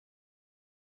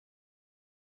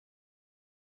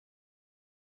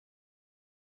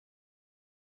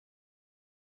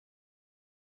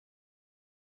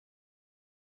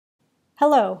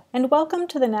Hello, and welcome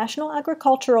to the National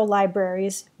Agricultural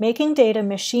Library's Making Data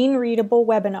Machine-Readable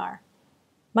webinar.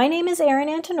 My name is Erin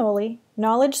Antonoli,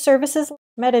 Knowledge Services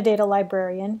Metadata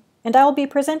Librarian, and I will be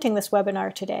presenting this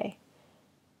webinar today.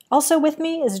 Also with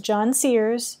me is John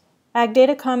Sears, Ag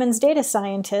Data Commons Data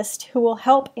Scientist, who will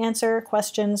help answer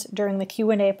questions during the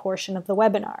Q&A portion of the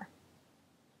webinar.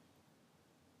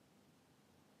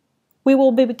 We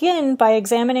will begin by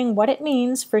examining what it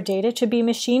means for data to be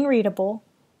machine-readable,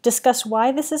 discuss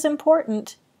why this is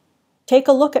important, take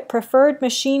a look at preferred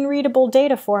machine-readable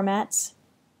data formats,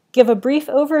 give a brief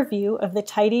overview of the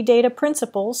tidy data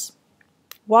principles,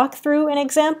 walk through an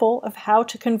example of how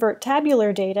to convert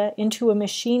tabular data into a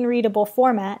machine-readable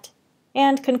format,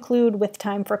 and conclude with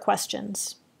time for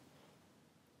questions.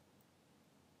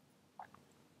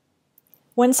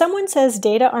 When someone says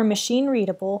data are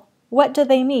machine-readable, what do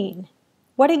they mean?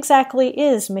 What exactly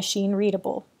is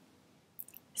machine-readable?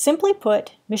 Simply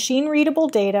put, machine-readable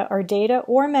data are data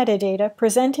or metadata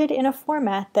presented in a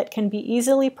format that can be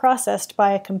easily processed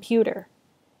by a computer.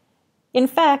 In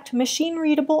fact,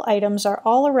 machine-readable items are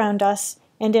all around us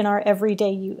and in our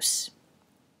everyday use.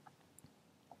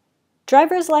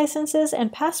 Driver's licenses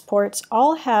and passports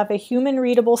all have a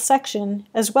human-readable section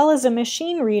as well as a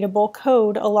machine-readable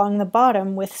code along the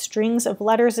bottom with strings of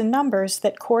letters and numbers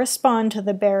that correspond to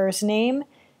the bearer's name,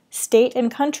 state and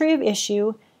country of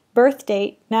issue, birth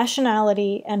date,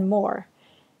 nationality, and more.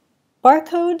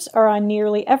 Barcodes are on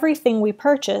nearly everything we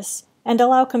purchase and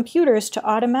allow computers to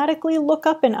automatically look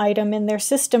up an item in their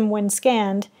system when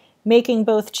scanned, making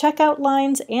both checkout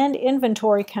lines and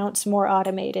inventory counts more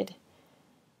automated.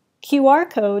 QR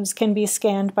codes can be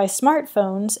scanned by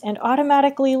smartphones and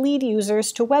automatically lead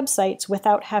users to websites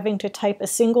without having to type a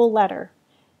single letter.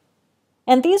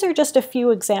 And these are just a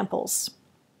few examples.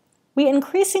 We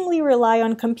increasingly rely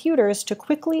on computers to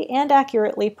quickly and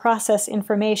accurately process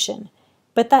information,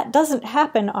 but that doesn't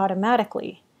happen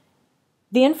automatically.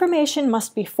 The information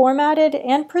must be formatted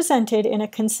and presented in a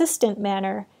consistent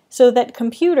manner so that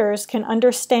computers can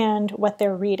understand what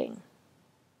they're reading.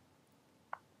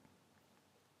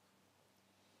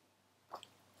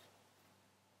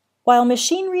 While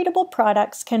machine-readable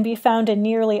products can be found in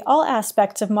nearly all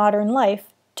aspects of modern life,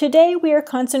 today we are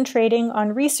concentrating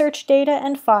on research data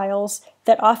and files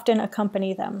that often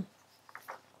accompany them.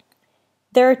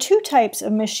 There are two types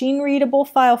of machine-readable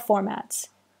file formats: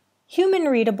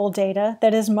 human-readable data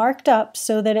that is marked up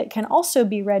so that it can also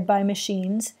be read by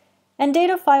machines, and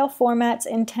data file formats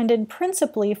intended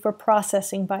principally for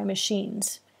processing by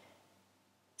machines.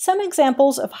 Some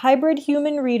examples of hybrid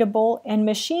human-readable and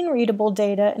machine-readable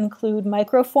data include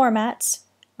microformats,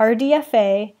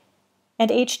 RDFA,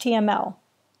 and HTML.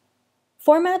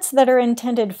 Formats that are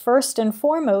intended first and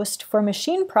foremost for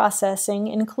machine processing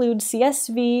include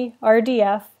CSV,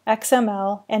 RDF,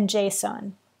 XML, and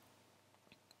JSON.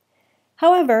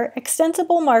 However,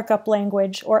 Extensible Markup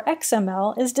Language, or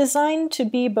XML, is designed to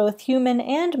be both human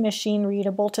and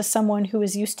machine-readable to someone who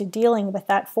is used to dealing with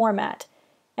that format,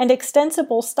 and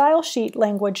Extensible Style Sheet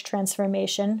Language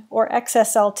Transformation, or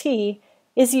XSLT,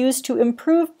 is used to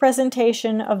improve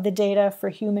presentation of the data for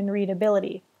human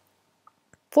readability.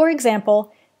 For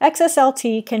example,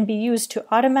 XSLT can be used to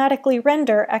automatically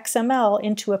render XML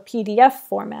into a PDF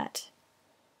format.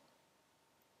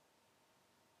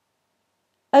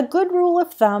 A good rule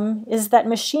of thumb is that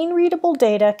machine-readable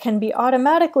data can be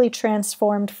automatically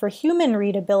transformed for human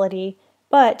readability,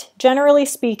 but, generally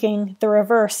speaking, the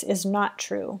reverse is not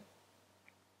true.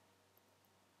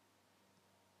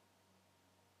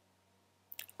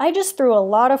 I just threw a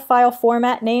lot of file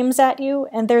format names at you,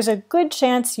 and there's a good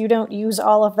chance you don't use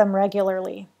all of them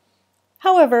regularly.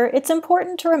 However, it's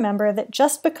important to remember that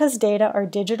just because data are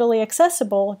digitally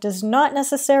accessible does not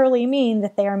necessarily mean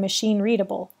that they are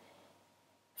machine-readable.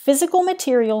 Physical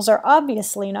materials are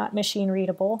obviously not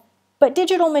machine-readable, but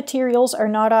digital materials are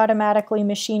not automatically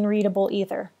machine-readable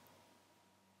either.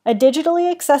 A digitally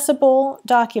accessible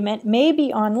document may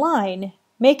be online,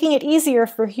 making it easier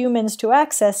for humans to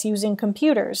access using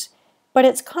computers, but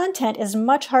its content is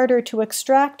much harder to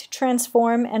extract,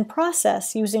 transform, and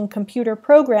process using computer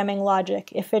programming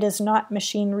logic if it is not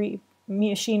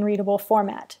machine-readable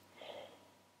format.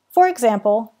 For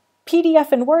example,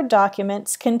 PDF and Word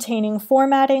documents containing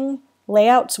formatting,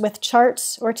 layouts with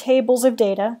charts or tables of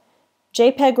data,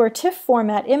 JPEG or TIFF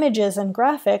format images and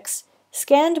graphics,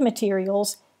 scanned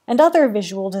materials, and other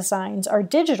visual designs are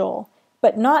digital,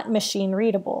 but not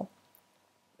machine-readable.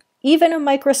 Even a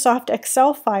Microsoft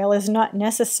Excel file is not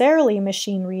necessarily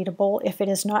machine-readable if it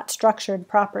is not structured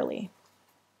properly.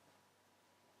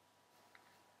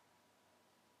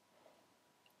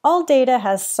 All data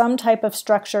has some type of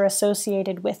structure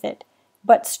associated with it,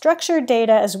 But structured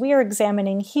data, as we are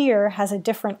examining here, has a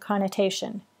different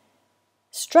connotation.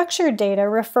 Structured data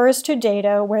refers to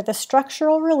data where the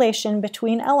structural relation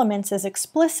between elements is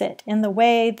explicit in the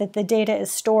way that the data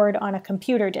is stored on a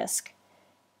computer disk.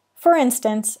 For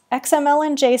instance, XML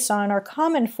and JSON are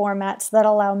common formats that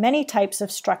allow many types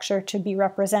of structure to be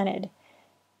represented.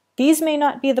 These may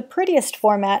not be the prettiest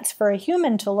formats for a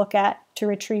human to look at to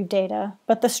retrieve data,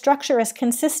 but the structure is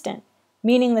consistent,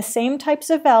 meaning the same types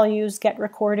of values get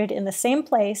recorded in the same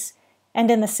place and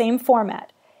in the same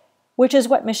format, which is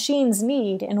what machines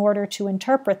need in order to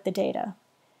interpret the data.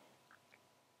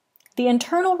 The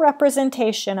internal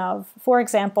representation of, for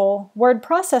example, word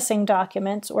processing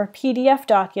documents or PDF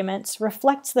documents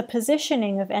reflects the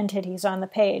positioning of entities on the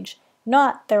page,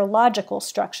 not their logical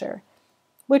structure,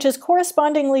 which is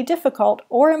correspondingly difficult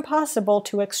or impossible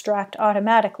to extract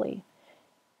automatically.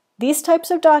 These types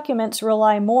of documents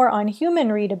rely more on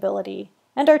human readability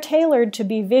and are tailored to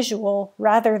be visual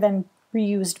rather than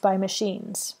reused by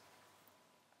machines.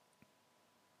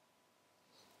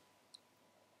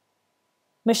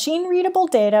 Machine-readable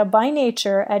data by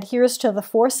nature adheres to the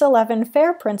Force 11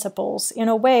 FAIR principles in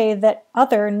a way that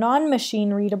other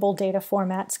non-machine-readable data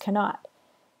formats cannot.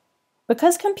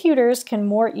 Because computers can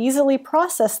more easily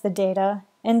process the data,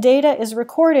 and data is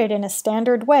recorded in a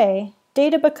standard way,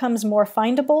 data becomes more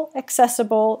findable,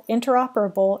 accessible,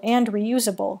 interoperable, and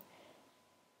reusable.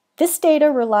 This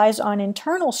data relies on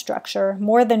internal structure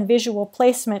more than visual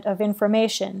placement of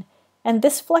information, and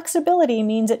this flexibility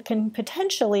means it can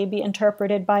potentially be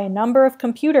interpreted by a number of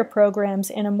computer programs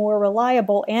in a more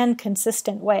reliable and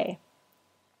consistent way.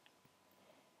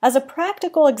 As a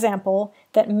practical example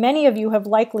that many of you have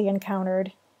likely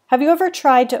encountered, have you ever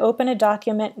tried to open a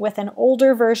document with an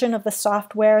older version of the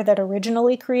software that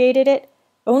originally created it,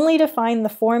 only to find the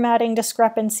formatting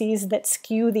discrepancies that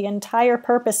skew the entire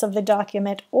purpose of the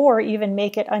document or even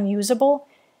make it unusable?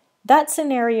 That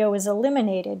scenario is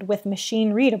eliminated with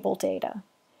machine-readable data.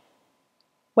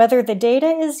 Whether the data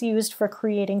is used for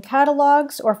creating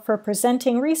catalogs or for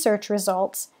presenting research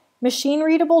results,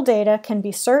 machine-readable data can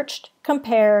be searched,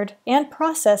 compared, and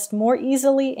processed more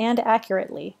easily and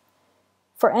accurately.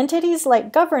 For entities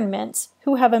like governments,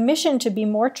 who have a mission to be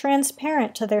more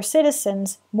transparent to their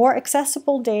citizens, more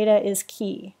accessible data is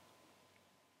key.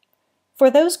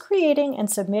 For those creating and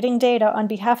submitting data on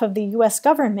behalf of the U.S.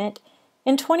 government,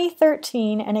 in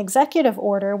 2013, an executive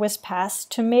order was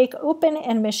passed to make open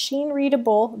and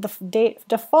machine-readable the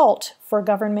default for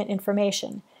government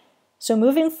information. So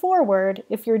moving forward,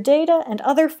 if your data and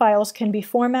other files can be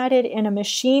formatted in a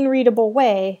machine-readable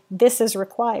way, this is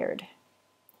required.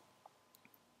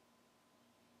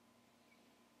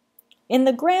 In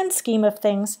the grand scheme of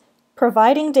things,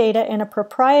 providing data in a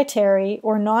proprietary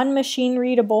or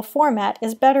non-machine-readable format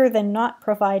is better than not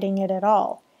providing it at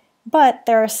all. But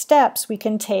there are steps we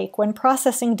can take when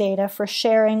processing data for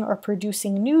sharing or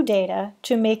producing new data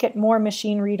to make it more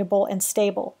machine-readable and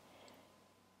stable.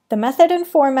 The method and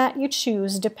format you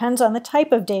choose depends on the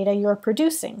type of data you're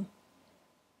producing.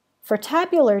 For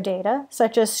tabular data,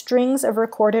 such as strings of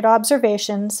recorded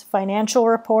observations, financial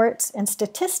reports, and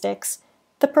statistics,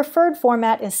 the preferred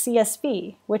format is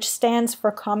CSV, which stands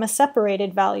for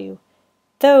comma-separated value,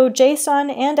 though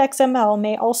JSON and XML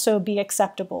may also be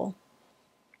acceptable.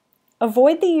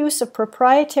 Avoid the use of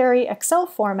proprietary Excel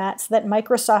formats that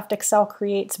Microsoft Excel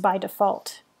creates by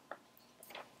default.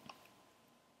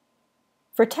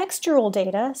 For textual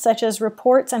data, such as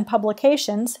reports and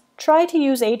publications, try to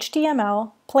use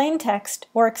HTML, plain text,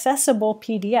 or accessible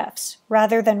PDFs,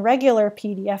 rather than regular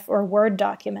PDF or Word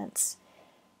documents.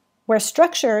 Where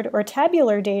structured or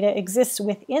tabular data exists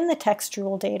within the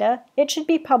textual data, it should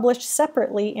be published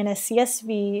separately in a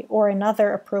CSV or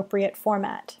another appropriate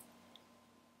format.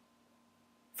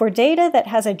 For data that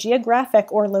has a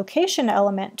geographic or location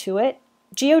element to it,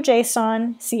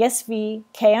 GeoJSON, CSV,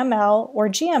 KML, or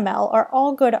GML are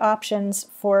all good options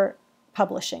for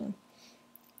publishing.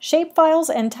 Shapefiles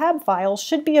and tab files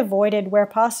should be avoided where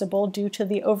possible due to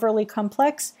the overly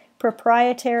complex,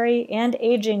 proprietary, and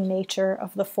aging nature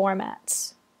of the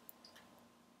formats.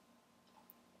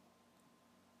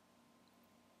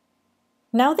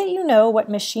 Now that you know what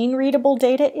machine-readable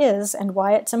data is and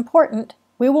why it's important,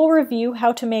 we will review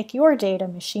how to make your data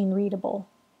machine-readable.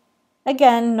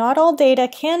 Again, not all data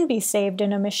can be saved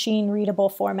in a machine-readable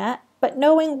format, but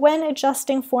knowing when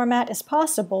adjusting format is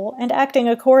possible and acting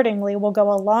accordingly will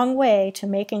go a long way to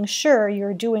making sure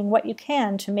you're doing what you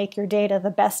can to make your data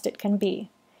the best it can be.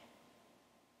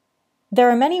 There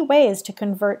are many ways to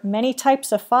convert many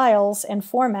types of files and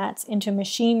formats into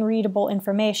machine-readable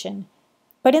information,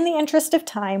 But in the interest of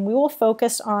time, we will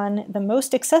focus on the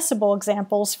most accessible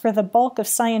examples for the bulk of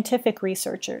scientific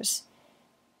researchers.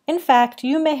 In fact,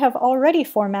 you may have already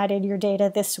formatted your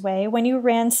data this way when you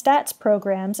ran stats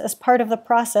programs as part of the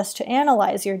process to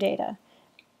analyze your data.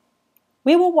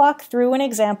 We will walk through an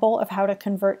example of how to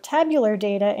convert tabular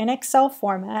data in Excel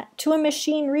format to a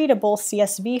machine-readable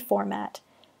CSV format.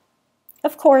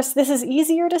 Of course, this is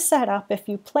easier to set up if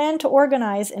you plan to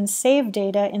organize and save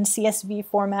data in CSV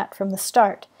format from the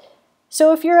start.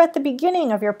 So if you're at the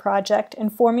beginning of your project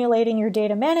and formulating your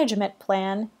data management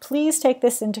plan, please take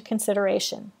this into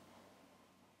consideration.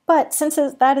 But since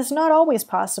that is not always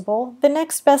possible, the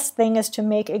next best thing is to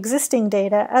make existing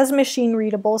data as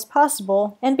machine-readable as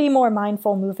possible and be more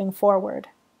mindful moving forward.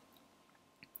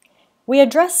 We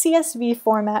address CSV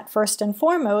format first and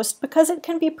foremost because it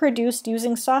can be produced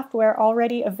using software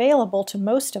already available to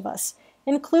most of us,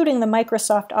 including the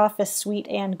Microsoft Office suite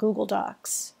and Google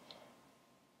Docs.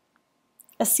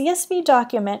 A CSV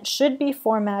document should be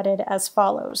formatted as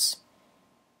follows.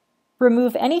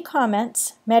 Remove any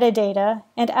comments, metadata,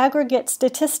 and aggregate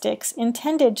statistics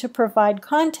intended to provide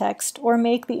context or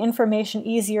make the information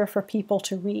easier for people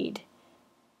to read.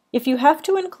 If you have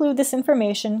to include this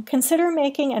information, consider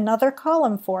making another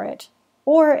column for it,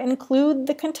 or include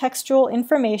the contextual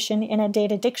information in a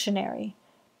data dictionary.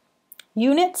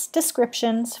 Units,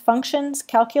 descriptions, functions,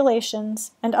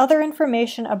 calculations, and other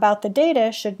information about the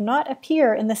data should not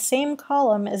appear in the same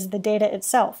column as the data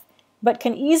itself, but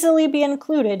can easily be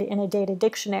included in a data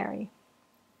dictionary.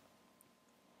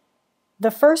 The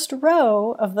first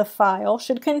row of the file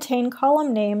should contain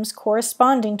column names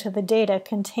corresponding to the data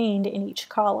contained in each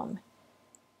column.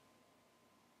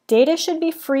 Data should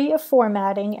be free of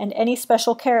formatting and any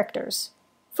special characters.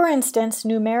 For instance,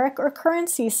 numeric or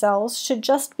currency cells should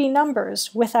just be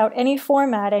numbers without any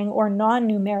formatting or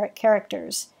non-numeric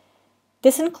characters.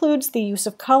 This includes the use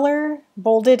of color,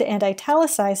 bolded and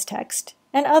italicized text,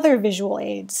 and other visual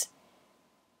aids.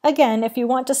 Again, if you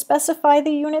want to specify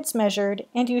the units measured,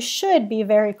 and you should be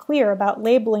very clear about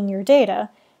labeling your data,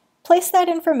 place that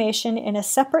information in a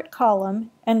separate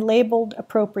column and labeled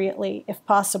appropriately if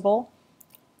possible,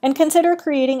 and consider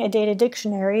creating a data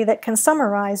dictionary that can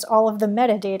summarize all of the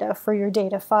metadata for your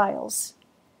data files.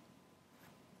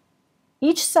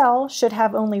 Each cell should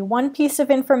have only one piece of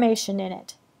information in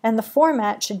it, and the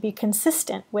format should be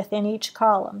consistent within each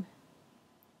column.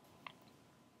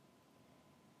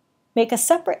 Make a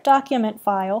separate document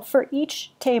file for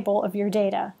each table of your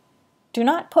data. Do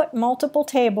not put multiple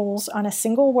tables on a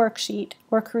single worksheet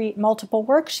or create multiple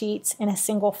worksheets in a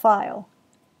single file.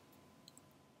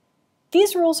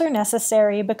 These rules are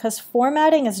necessary because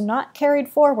formatting is not carried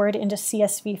forward into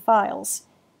CSV files.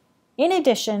 In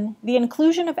addition, the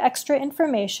inclusion of extra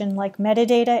information like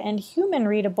metadata and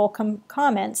human-readable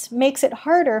comments makes it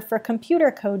harder for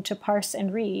computer code to parse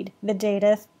and read the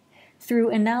data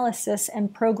through analysis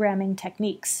and programming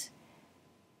techniques.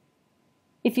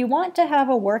 If you want to have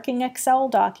a working Excel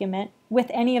document with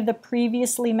any of the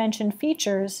previously mentioned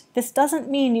features, this doesn't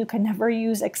mean you can never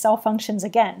use Excel functions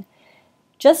again.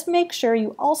 Just make sure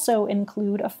you also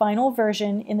include a final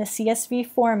version in the CSV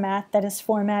format that is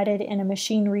formatted in a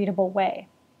machine-readable way.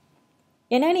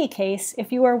 In any case,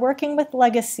 if you are working with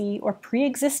legacy or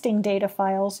pre-existing data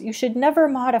files, you should never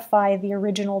modify the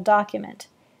original document.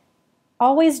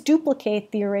 Always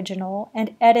duplicate the original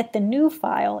and edit the new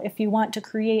file if you want to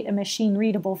create a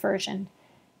machine-readable version.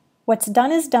 What's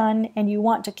done is done, and you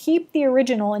want to keep the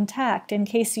original intact in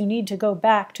case you need to go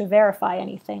back to verify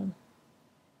anything.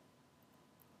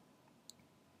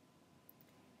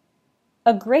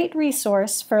 A great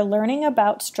resource for learning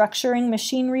about structuring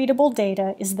machine-readable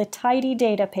data is the Tidy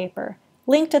Data paper,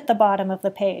 linked at the bottom of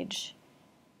the page.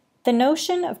 The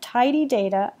notion of tidy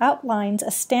data outlines a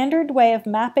standard way of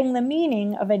mapping the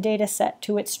meaning of a dataset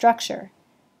to its structure.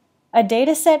 A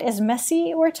dataset is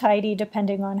messy or tidy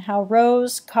depending on how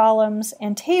rows, columns,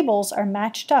 and tables are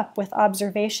matched up with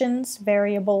observations,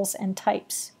 variables, and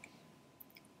types.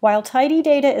 While tidy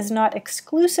data is not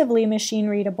exclusively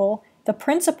machine-readable, the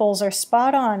principles are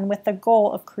spot on with the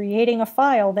goal of creating a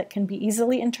file that can be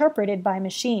easily interpreted by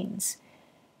machines.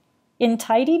 In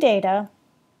tidy data,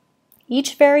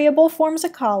 each variable forms a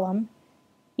column,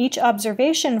 each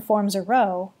observation forms a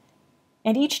row,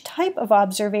 and each type of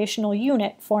observational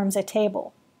unit forms a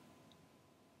table.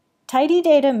 Tidy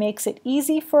data makes it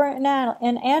easy for an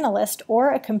analyst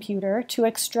or a computer to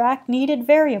extract needed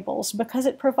variables because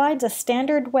it provides a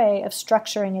standard way of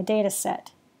structuring a dataset.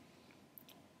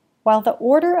 While the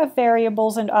order of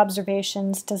variables and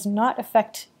observations does not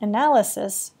affect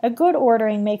analysis, a good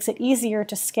ordering makes it easier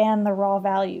to scan the raw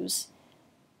values.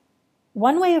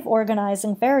 One way of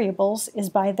organizing variables is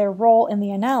by their role in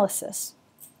the analysis.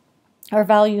 Are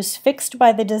values fixed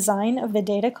by the design of the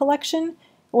data collection,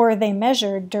 or are they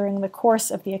measured during the course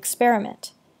of the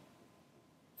experiment?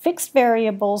 Fixed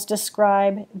variables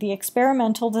describe the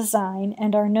experimental design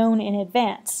and are known in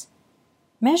advance.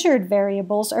 Measured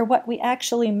variables are what we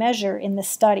actually measure in the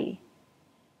study.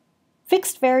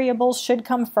 Fixed variables should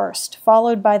come first,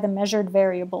 followed by the measured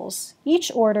variables, each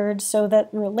ordered so that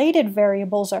related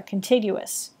variables are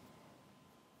contiguous.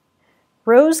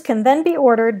 Rows can then be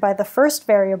ordered by the first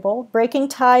variable, breaking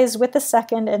ties with the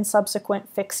second and subsequent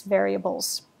fixed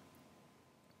variables.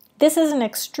 This is an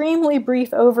extremely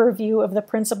brief overview of the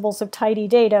principles of tidy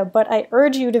data, but I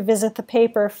urge you to visit the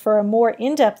paper for a more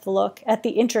in-depth look at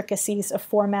the intricacies of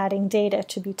formatting data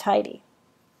to be tidy.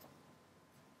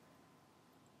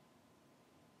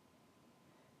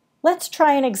 Let's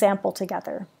try an example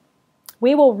together.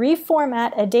 We will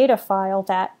reformat a data file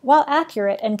that, while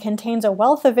accurate and contains a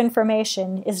wealth of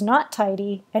information, is not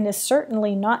tidy and is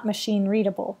certainly not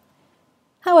machine-readable.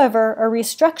 However, a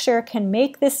restructure can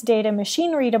make this data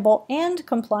machine-readable and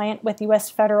compliant with U.S.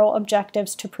 federal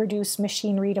objectives to produce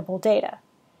machine-readable data.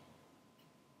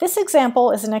 This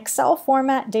example is an Excel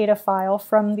format data file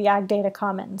from the Ag Data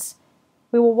Commons.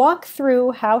 We will walk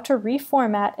through how to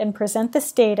reformat and present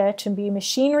this data to be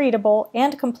machine-readable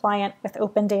and compliant with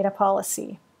open data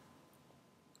policy.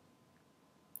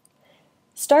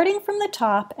 Starting from the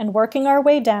top and working our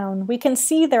way down, we can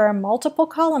see there are multiple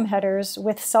column headers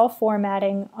with cell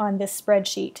formatting on this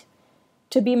spreadsheet.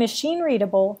 To be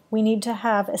machine-readable, we need to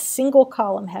have a single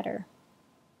column header.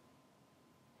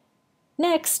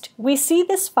 Next, we see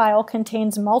this file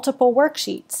contains multiple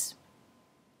worksheets.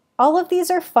 All of these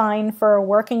are fine for a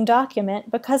working document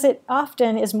because it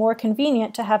often is more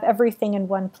convenient to have everything in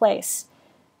one place.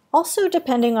 Also,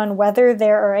 depending on whether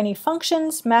there are any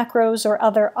functions, macros, or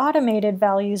other automated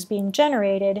values being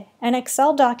generated, an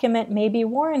Excel document may be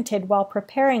warranted while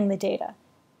preparing the data.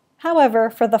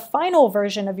 However, for the final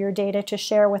version of your data to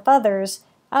share with others,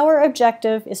 our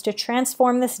objective is to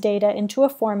transform this data into a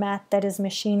format that is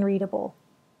machine-readable.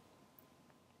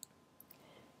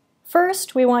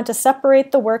 First, we want to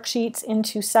separate the worksheets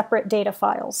into separate data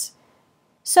files.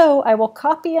 So I will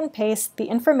copy and paste the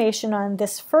information on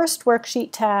this first worksheet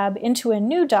tab into a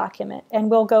new document,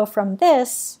 and we'll go from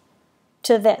this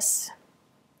to this.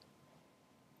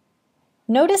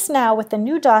 Notice now with the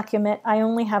new document, I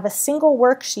only have a single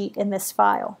worksheet in this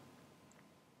file.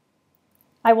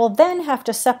 I will then have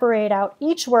to separate out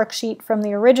each worksheet from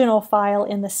the original file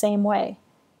in the same way.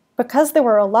 Because there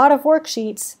were a lot of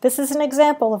worksheets, this is an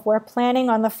example of where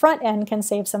planning on the front end can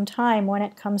save some time when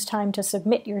it comes time to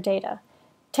submit your data.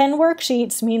 10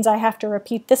 worksheets means I have to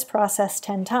repeat this process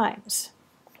 10 times.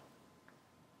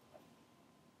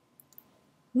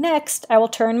 Next, I will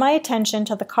turn my attention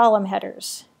to the column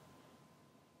headers.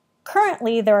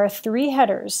 Currently, there are 3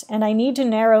 headers, and I need to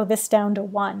narrow this down to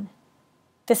 1.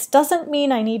 This doesn't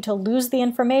mean I need to lose the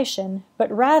information,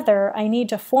 but rather I need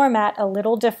to format a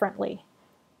little differently.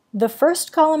 The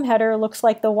first column header looks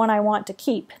like the one I want to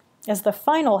keep, as the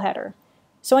final header,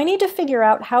 so I need to figure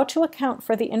out how to account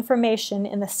for the information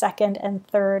in the second and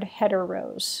third header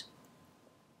rows.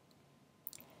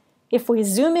 If we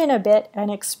zoom in a bit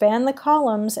and expand the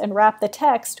columns and wrap the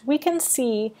text, we can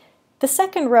see the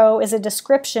second row is a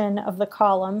description of the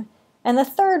column, and the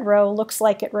third row looks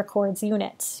like it records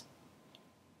units.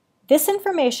 This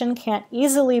information can't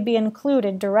easily be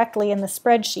included directly in the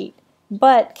spreadsheet,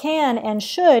 but can and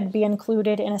should be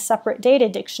included in a separate data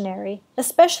dictionary,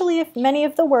 especially if many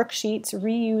of the worksheets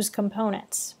reuse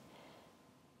components.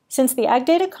 Since the Ag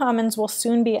Data Commons will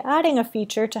soon be adding a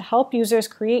feature to help users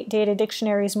create data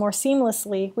dictionaries more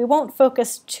seamlessly, we won't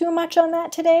focus too much on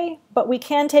that today, but we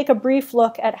can take a brief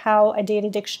look at how a data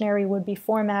dictionary would be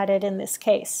formatted in this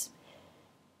case.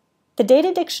 The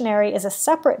data dictionary is a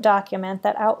separate document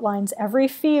that outlines every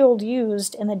field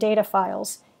used in the data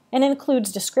files, and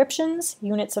includes descriptions,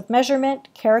 units of measurement,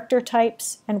 character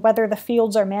types, and whether the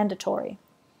fields are mandatory.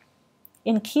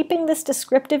 In keeping this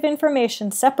descriptive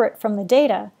information separate from the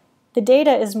data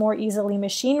is more easily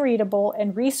machine-readable,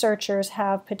 and researchers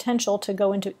have potential to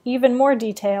go into even more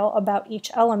detail about each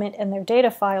element in their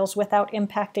data files without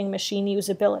impacting machine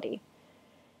usability.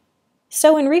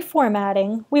 So in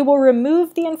reformatting, we will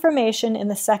remove the information in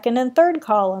the second and third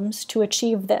columns to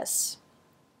achieve this.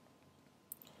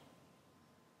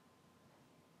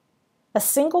 A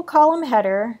single column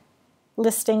header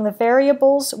listing the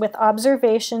variables with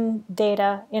observation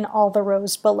data in all the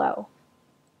rows below.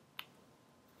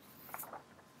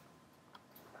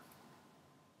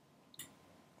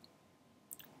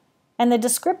 and the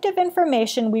descriptive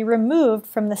information we removed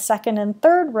from the second and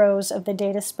third rows of the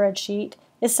data spreadsheet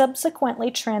is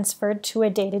subsequently transferred to a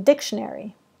data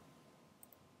dictionary.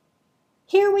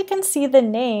 Here we can see the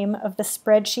name of the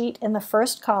spreadsheet in the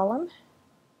first column,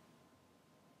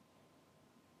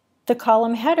 the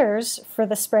column headers for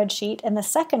the spreadsheet in the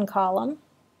second column,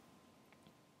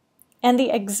 and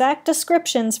the exact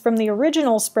descriptions from the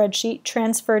original spreadsheet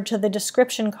transferred to the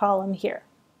description column here.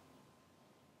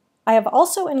 I have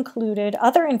also included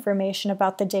other information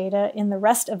about the data in the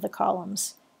rest of the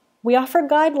columns. We offer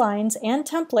guidelines and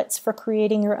templates for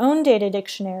creating your own data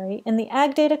dictionary in the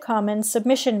Ag Data Commons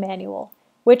Submission Manual,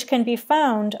 which can be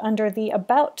found under the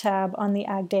About tab on the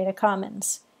Ag Data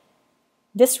Commons.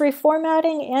 This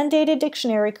reformatting and data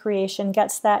dictionary creation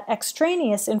gets that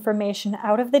extraneous information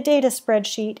out of the data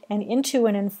spreadsheet and into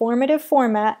an informative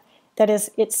format that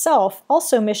is itself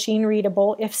also machine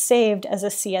readable if saved as a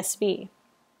CSV.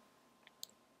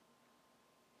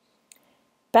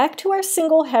 Back to our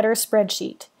single header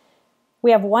spreadsheet.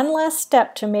 We have one last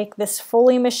step to make this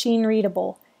fully machine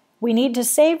readable. We need to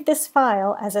save this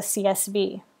file as a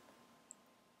CSV.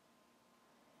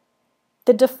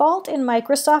 The default in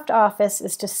Microsoft Office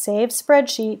is to save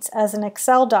spreadsheets as an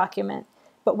Excel document,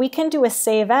 but we can do a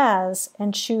Save As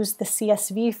and choose the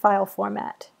CSV file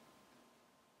format.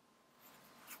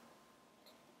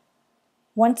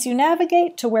 Once you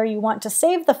navigate to where you want to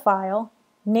save the file,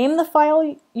 name the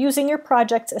file using your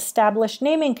project's established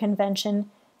naming convention,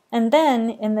 and then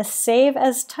in the Save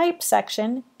as Type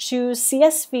section, choose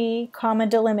CSV,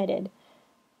 delimited.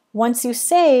 Once you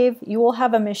save, you will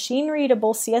have a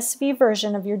machine-readable CSV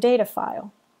version of your data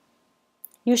file.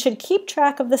 You should keep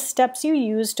track of the steps you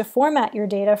use to format your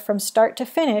data from start to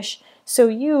finish so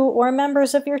you or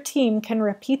members of your team can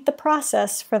repeat the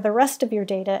process for the rest of your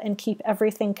data and keep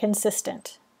everything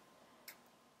consistent.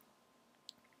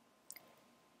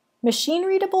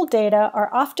 Machine-readable data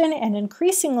are often and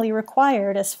increasingly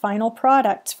required as final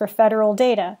products for federal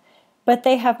data, but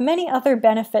they have many other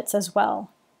benefits as well.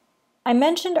 I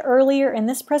mentioned earlier in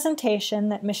this presentation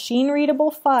that machine-readable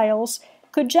files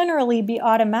could generally be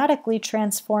automatically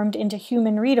transformed into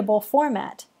human-readable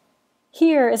format.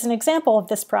 Here is an example of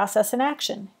this process in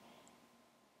action.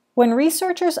 When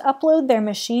researchers upload their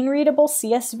machine-readable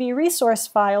CSV resource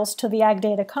files to the Ag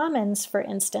Data Commons, for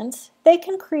instance, they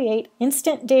can create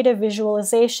instant data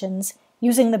visualizations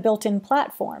using the built-in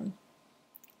platform.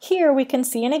 Here we can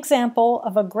see an example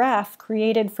of a graph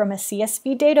created from a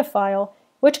CSV data file,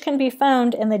 which can be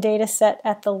found in the dataset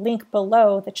at the link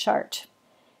below the chart.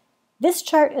 This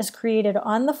chart is created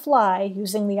on the fly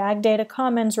using the Ag Data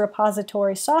Commons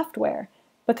repository software,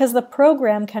 because the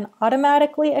program can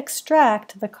automatically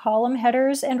extract the column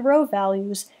headers and row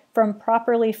values from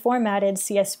properly formatted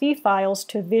CSV files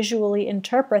to visually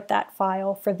interpret that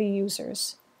file for the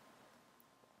users.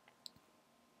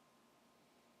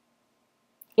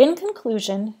 In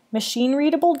conclusion,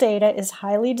 machine-readable data is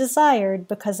highly desired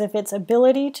because of its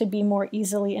ability to be more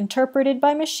easily interpreted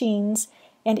by machines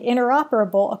and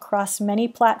interoperable across many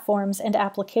platforms and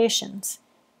applications.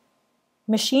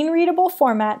 Machine-readable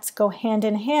formats go hand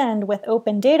in hand with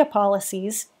open data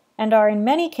policies and are in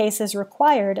many cases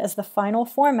required as the final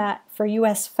format for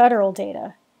U.S. federal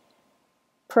data.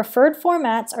 Preferred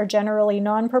formats are generally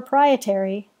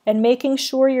non-proprietary, and making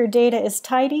sure your data is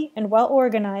tidy and well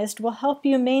organized will help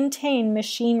you maintain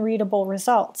machine-readable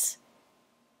results.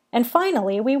 And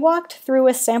finally, we walked through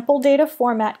a sample data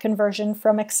format conversion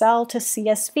from Excel to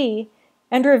CSV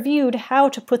and reviewed how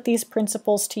to put these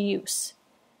principles to use.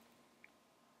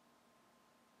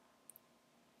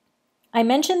 I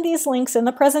mentioned these links in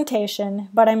the presentation,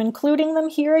 but I'm including them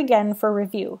here again for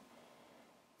review.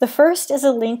 The first is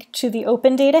a link to the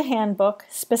Open Data Handbook,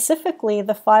 specifically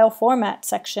the File Format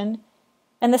section,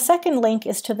 and the second link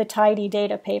is to the Tidy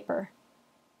Data paper.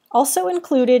 Also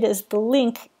included is the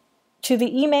link to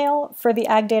the email for the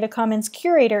Ag Data Commons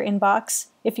Curator inbox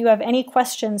if you have any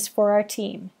questions for our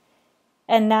team.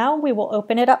 And now we will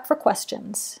open it up for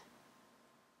questions.